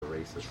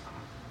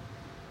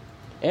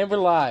And we're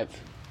live.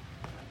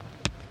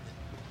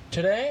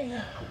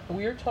 Today,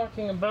 we are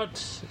talking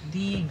about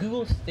the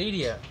Google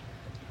Stadia,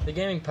 the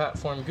gaming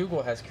platform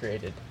Google has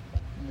created.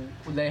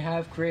 They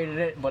have created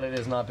it, but it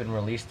has not been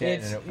released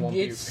yet, and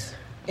it's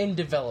in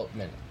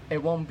development.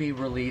 It won't be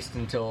released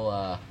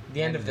until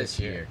the end of this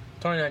year.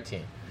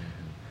 2019.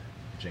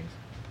 Jinx.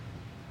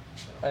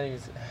 I think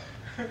it's...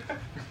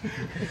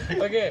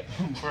 Okay,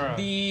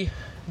 the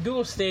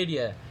Google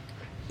Stadia,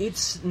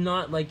 it's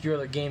not like your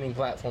other gaming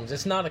platforms.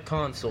 It's not a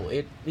console.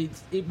 It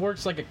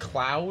works like a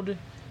cloud.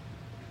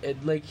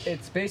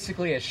 It's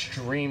basically a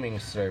streaming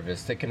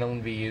service that can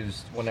only be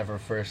used whenever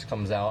it first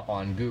comes out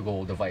on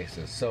Google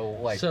devices. So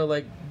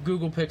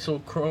Google Pixel,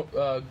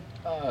 Chromebooks,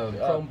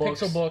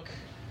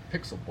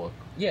 Pixelbook.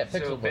 Yeah,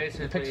 Pixelbook.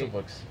 The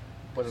Pixelbooks.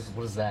 What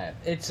is that?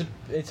 It's a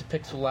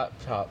Pixel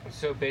laptop.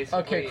 So basically,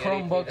 okay,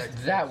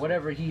 Chromebooks.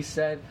 Whatever he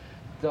said,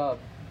 the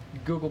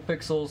Google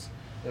Pixels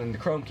and the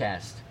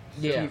Chromecast.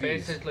 Yeah, TVs.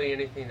 Basically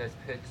anything that's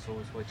Pixel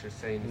is what you're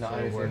saying. No,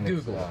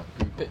 Google.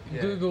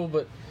 Google,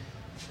 but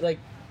like.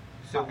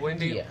 So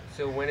when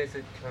is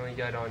it coming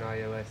out on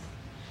iOS?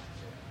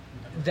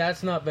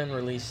 That's not been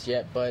released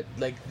yet, but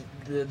like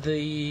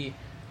the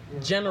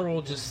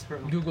general just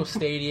Google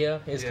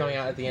Stadia is coming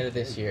out at the end of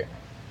this year.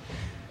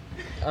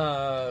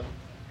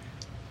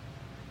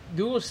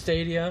 Google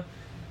Stadia,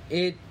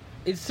 it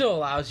still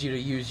allows you to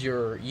use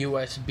your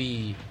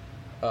USB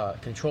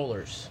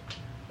controllers,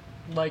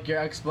 like your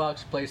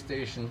Xbox,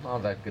 PlayStation, all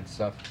that good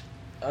stuff,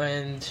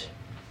 and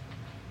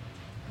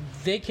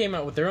they came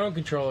out with their own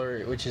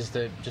controller, which is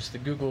just the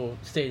Google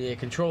Stadia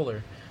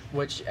controller,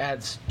 which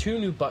adds 2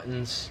 new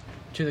buttons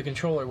to the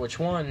controller. Which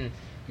one?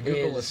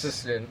 Google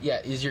Assistant. Yeah,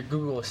 is your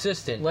Google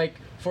Assistant. Like,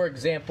 for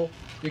example,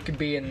 you could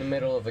be in the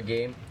middle of a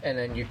game, and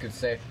then you could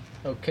say,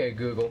 "Okay,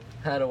 Google,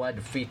 how do I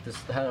defeat this?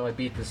 How do I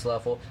beat this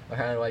level? Or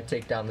how do I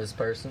take down this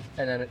person?"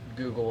 And then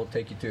Google will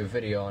take you to a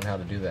video on how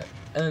to do that.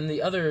 And then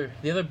the other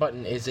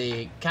button is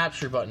a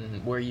capture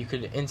button where you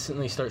could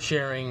instantly start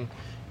sharing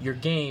your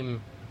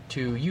game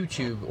to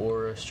YouTube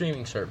or a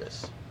streaming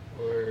service.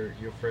 Or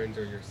your friends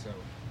or yourself.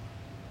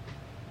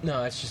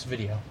 No, it's just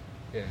video.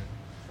 Yeah.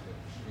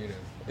 You know.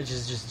 It's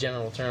just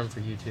general term for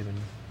YouTube. And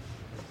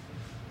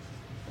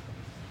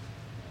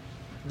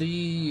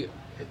the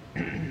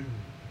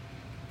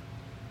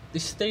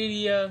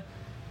Stadia,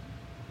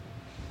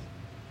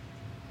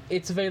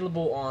 it's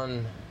available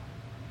on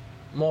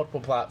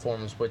multiple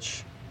platforms,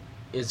 which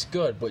is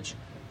good.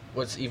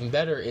 What's even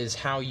better is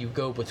how you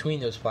go between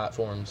those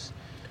platforms.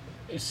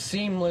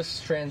 Seamless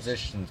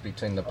transitions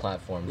between the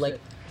platforms. Like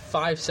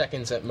 5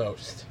 seconds at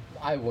most.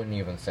 I wouldn't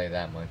even say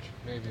that much.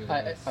 Maybe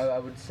I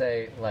would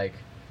say, like,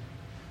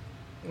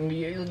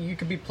 you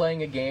could be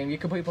playing a game. You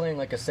could be playing,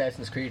 like,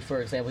 Assassin's Creed,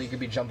 for example. You could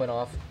be jumping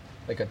off,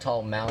 like, a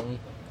tall mountain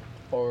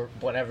or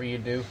whatever you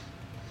do.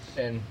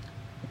 And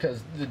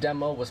because the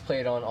demo was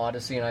played on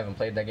Odyssey, and I haven't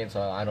played that game,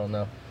 so I don't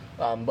know.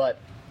 But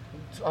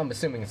I'm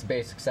assuming it's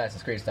basic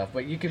Assassin's Creed stuff.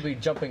 But you could be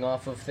jumping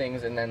off of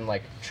things and then,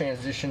 like,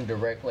 transition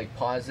direct, like,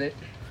 pause it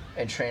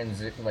and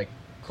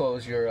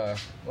close your,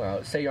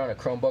 say you're on a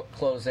Chromebook,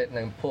 close it, and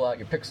then pull out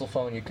your Pixel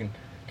phone. You can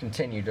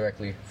continue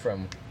directly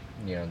from,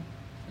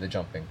 the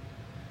jumping.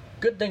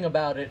 Good thing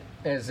about it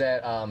is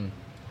that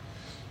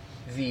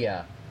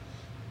the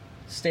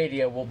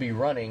Stadia will be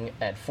running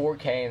at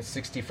 4K and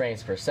 60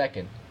 frames per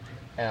second,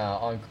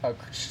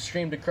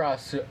 streamed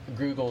across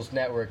Google's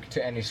network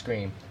to any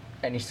screen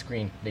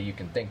that you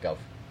can think of.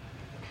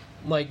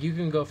 Like, you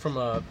can go from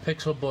a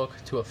Pixelbook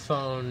to a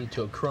phone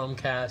to a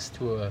Chromecast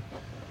to a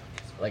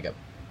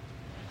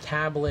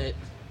tablet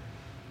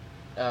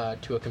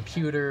to a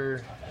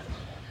computer.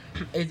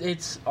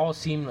 It's all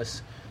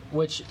seamless,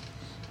 which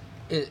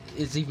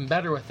is even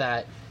better with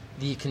that.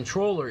 The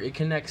controller, it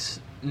connects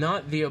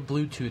not via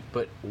Bluetooth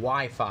but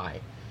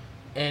Wi-Fi,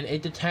 and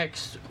it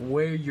detects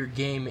where your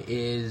game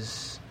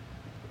is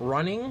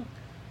running.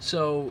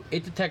 So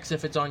it detects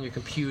if it's on your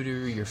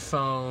computer, your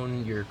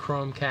phone, your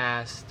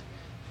Chromecast.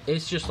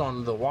 It's just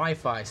on the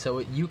Wi-Fi, so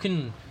you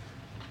can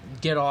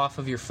get off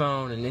of your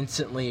phone and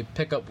instantly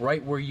pick up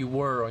right where you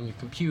were on your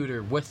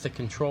computer with the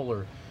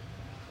controller,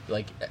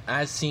 like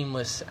as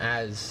seamless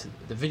as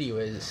the video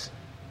is.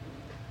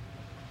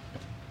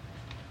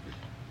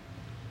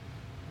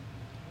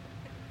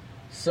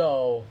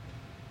 So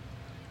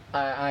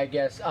I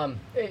guess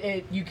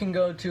you can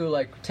go to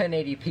like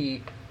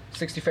 1080p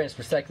 60 frames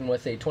per second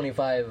with a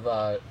 25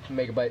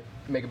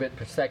 megabit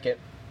per second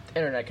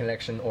internet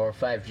connection or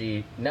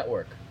 5G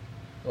network,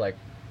 like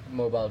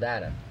mobile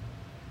data.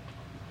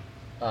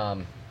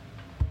 So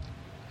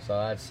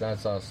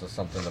that's also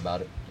something about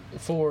it.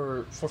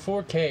 For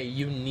 4K,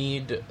 you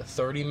need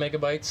 30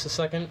 megabytes a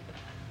second,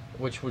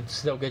 which would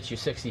still get you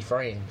 60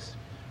 frames,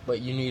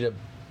 but you need a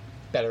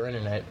better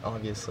internet,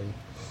 obviously.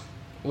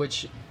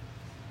 Which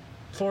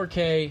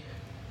 4K,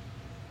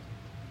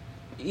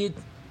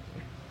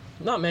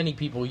 not many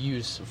people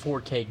use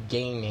 4K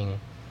gaming,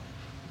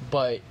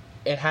 but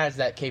it has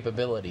that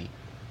capability.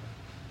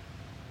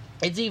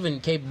 It's even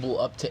capable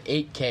up to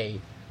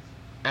 8K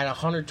at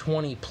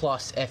 120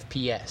 plus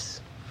FPS.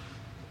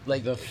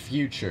 like the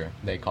future,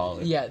 they call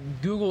it. Yeah,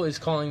 Google is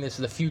calling this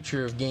the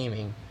future of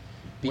gaming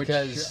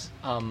because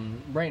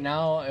right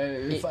now,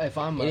 if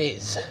I'm it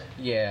is.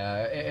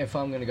 Yeah, if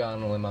I'm gonna go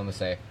on a limb, I'm gonna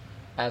say,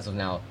 as of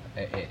now,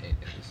 it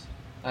is.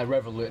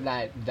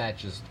 That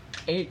just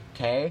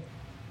 8K,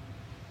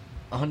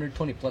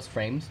 120 plus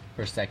frames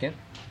per second.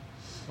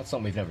 That's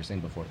something we've never seen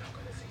before.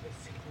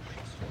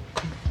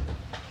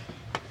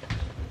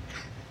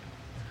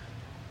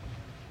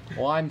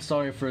 Well, I'm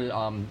sorry for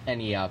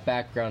any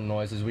background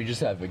noises. We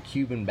just have a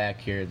Cuban back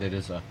here that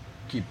is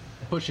keep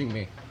pushing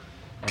me,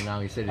 and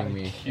now he's hitting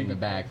me in the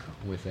back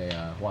with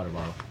a water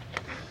bottle.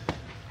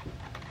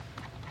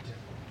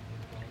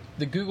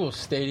 The Google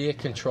Stadia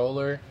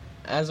controller,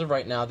 as of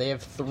right now, they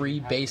have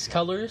 3 base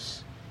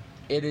colors.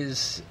 It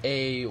is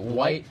a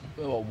white,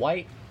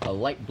 a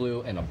light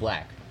blue, and a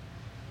black.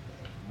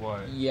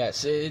 What?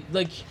 Yes,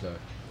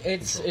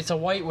 it's a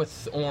white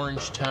with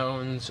orange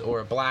tones, or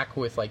a black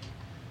with like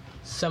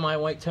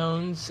semi-white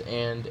tones,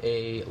 and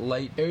a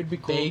light It would be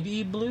cool.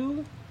 baby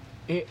blue.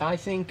 I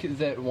think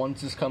that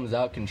once this comes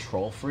out,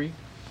 Control Freak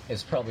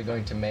is probably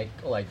going to make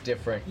like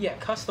different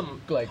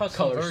Custom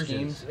color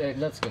versions schemes.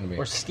 That's going to be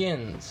or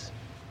skins.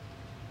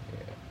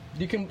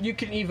 You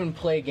can even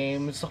play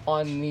games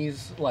on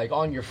these like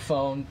on your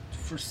phone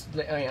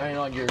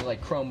on your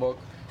like Chromebook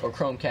or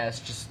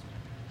Chromecast. Just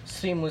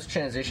seamless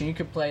transition. You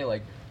could play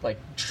like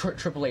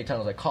AAA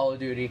titles like Call of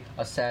Duty,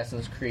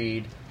 Assassin's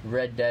Creed,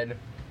 Red Dead,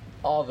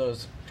 all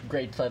those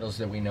great titles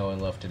that we know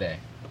and love today.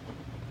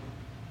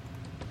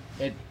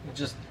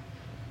 It's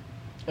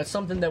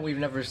something that we've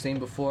never seen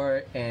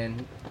before,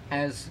 and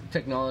as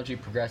technology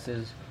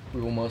progresses,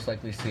 we will most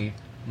likely see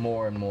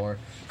more and more.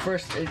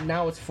 First,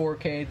 now it's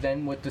 4K,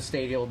 then with the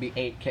Stadia it'll be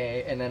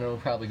 8K, and then it'll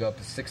probably go up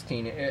to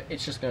 16.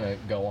 It's just going to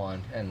go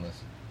on,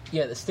 endless.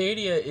 Yeah, the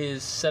Stadia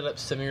is set up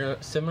similar.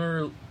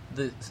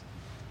 The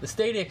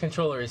Stadia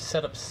controller is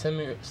set up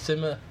similarly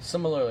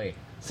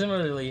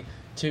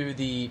to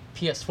the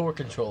PS4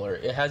 controller.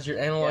 It has your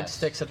analog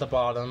sticks at the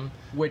bottom,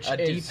 a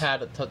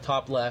D-pad at the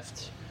top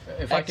left.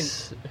 If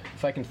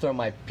I can throw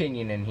my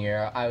opinion in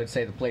here, I would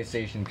say the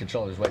PlayStation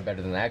controller is way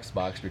better than the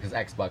Xbox, because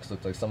Xbox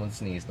looks like someone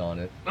sneezed on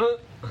it.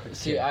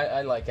 See,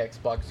 I like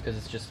Xbox because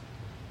it's just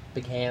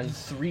big hands.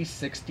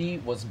 360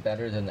 was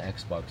better than the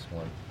Xbox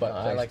One, but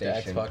I like the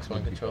Xbox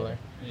One controller.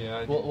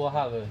 Yeah, we'll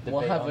have a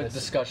debate on this.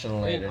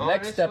 Discussion later.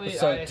 Honestly, Next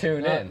episode,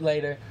 tune in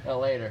later.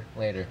 Later.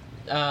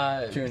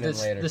 Tune in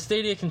later. The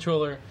Stadia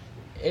controller,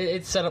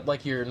 it's set up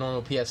like your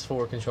normal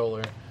PS4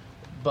 controller,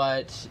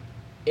 but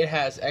it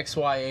has X,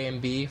 Y, A,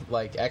 and B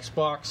like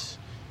Xbox,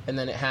 and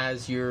then it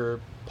has your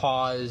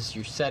pause,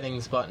 your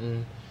settings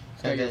button,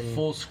 and then your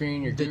full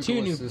screen, your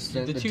Google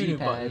Assistant, the two new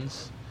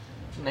buttons.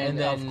 And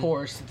then, of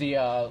course, the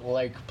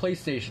like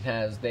PlayStation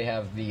has, they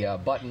have the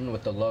button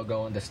with the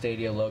logo and the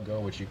Stadia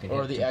logo, which you can hit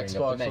or the to bring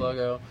Xbox up the menu.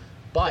 logo.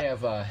 But they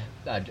have a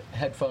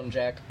headphone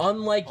jack.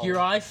 Unlike your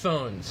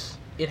iPhones,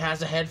 it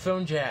has a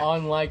headphone jack.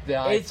 Unlike the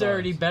iPhones. It's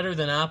already better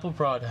than Apple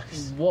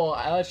products. Well,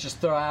 let's just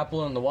throw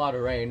Apple in the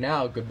water right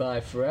now. Goodbye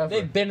forever.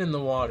 They've been in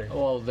the water.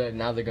 Well,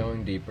 now they're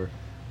going deeper.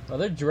 Well,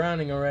 they're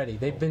drowning already.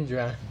 They've been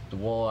drowning.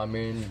 Well, I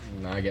mean,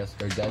 I guess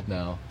they're dead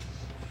now.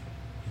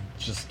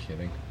 Just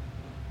kidding.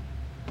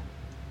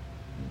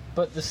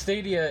 But the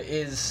Stadia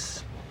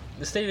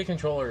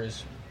controller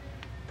is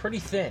pretty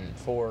thin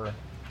for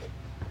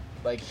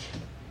like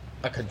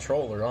a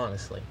controller,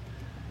 honestly.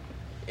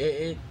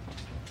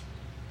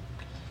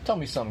 Tell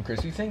me something,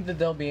 Chris. You think that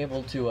they'll be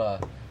able to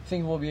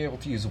think we'll be able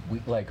to use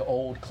like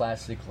old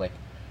classic like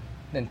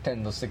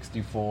Nintendo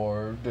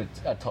 64,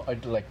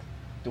 like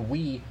the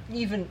Wii,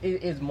 even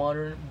is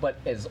modern but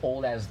as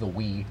old as the Wii?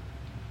 Do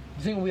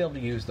you think we'll be able to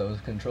use those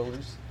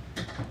controllers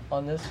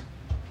on this?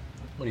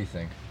 What do you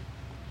think?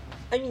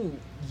 I mean,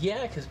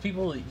 yeah, because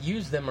people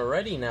use them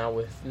already now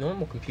with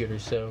normal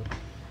computers, so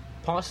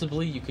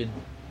possibly you could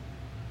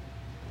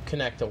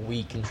connect a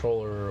Wii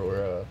controller or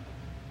a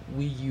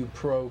Wii U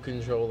Pro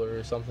controller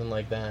or something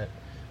like that.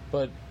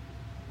 But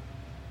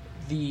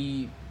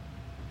the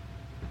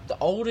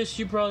oldest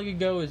you probably could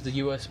go is the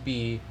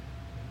USB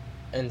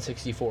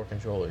N64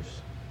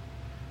 controllers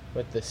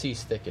with the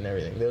C-stick and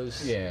everything.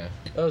 Those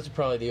are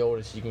probably the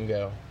oldest you can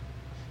go,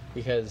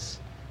 because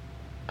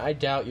I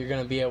doubt you're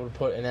going to be able to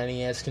put an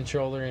NES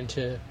controller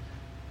into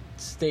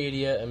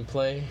Stadia and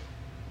play.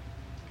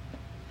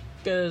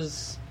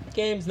 Because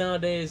games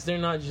nowadays, they're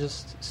not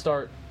just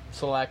start,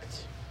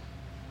 select,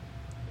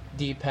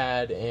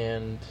 D-pad,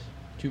 and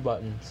 2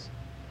 buttons.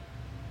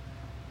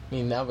 I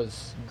mean, that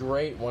was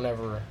great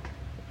whenever,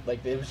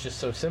 like, it was just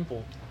so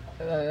simple.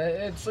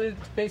 It's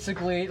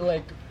basically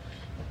like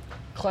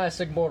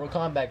classic Mortal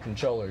Kombat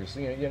controllers.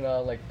 You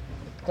know, like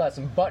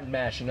classic button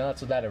mashing.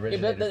 That's what that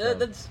originated from.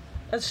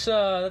 That's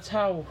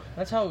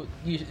how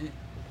you.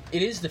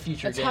 It is the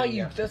future. That's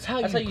gaming. That's how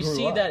you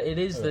see up. that it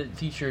is the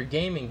future of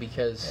gaming,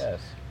 because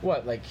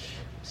what, like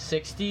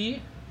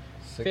 60,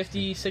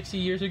 50, 60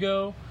 years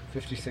ago?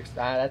 56.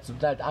 I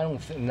don't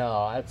think.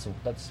 No,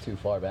 that's too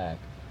far back.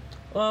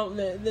 Well,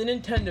 the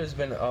Nintendo's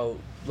been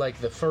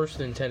like the first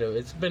Nintendo.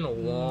 It's been a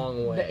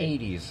long way. The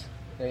 80s.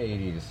 The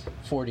 80s.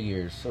 40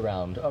 years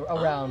around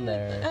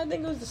there. I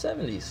think it was the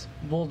 70s.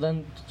 Well,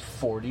 then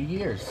 40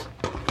 years.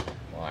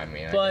 Well, I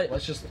mean, But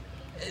let's just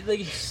like,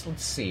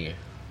 let's see.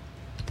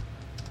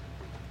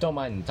 Don't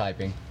mind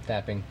tapping.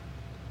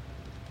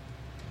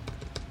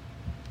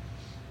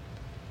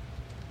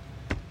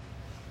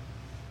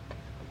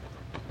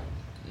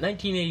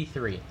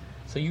 1983.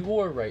 So you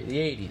were right, the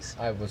 80s.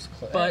 I was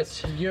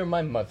But year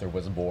my mother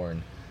was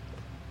born.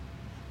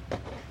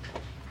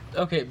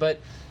 Okay, but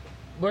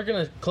we're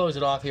gonna close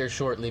it off here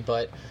shortly.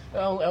 But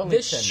Only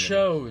this 10 minutes.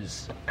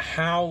 shows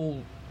how,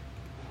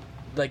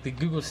 like, the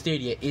Google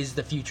Stadia is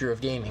the future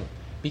of gaming,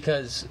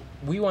 because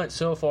we went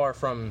so far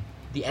from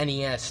the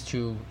NES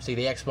to, say,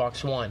 the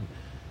Xbox One.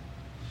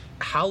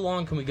 How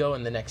long can we go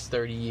in the next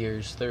 30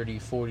 years, 30,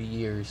 40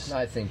 years?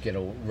 I think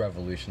it'll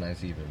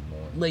revolutionize even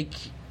more. Like,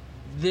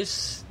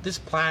 this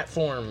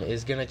platform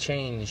is going to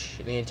change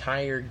the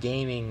entire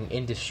gaming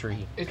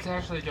industry. It's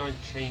actually going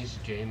to change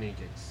gaming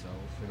itself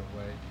in a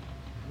way.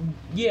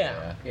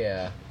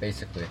 Yeah.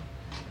 Basically.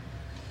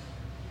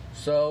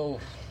 So,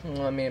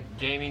 I mean,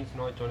 Gaming's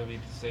not going to be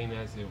the same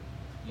as it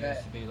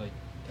used to be, like,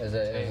 as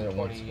 10, it 20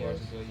 once years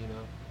was. ago, you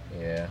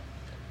know? Yeah.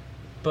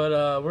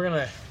 But we're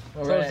going to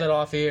close that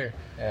off here.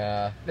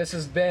 This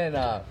has been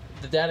The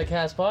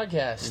DataCast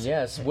podcast.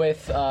 yes,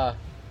 with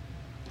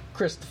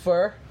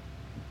Christopher,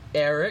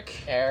 Eric,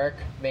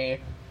 me,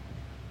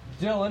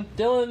 Dylan,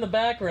 Dylan in the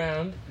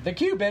background, the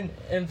Cuban,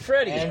 and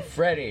Freddie. and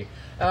Freddie.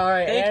 All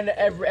right, and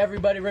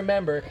everybody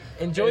remember,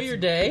 Enjoy your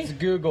day. It's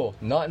Google,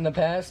 not in the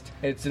past.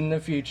 It's in the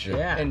future.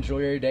 Yeah. Enjoy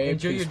your day.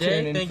 Enjoy Please your day.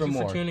 Tune in Thank for you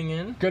more. for tuning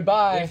in.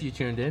 Goodbye. If you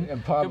tuned in.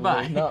 Probably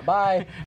Goodbye. not. Bye.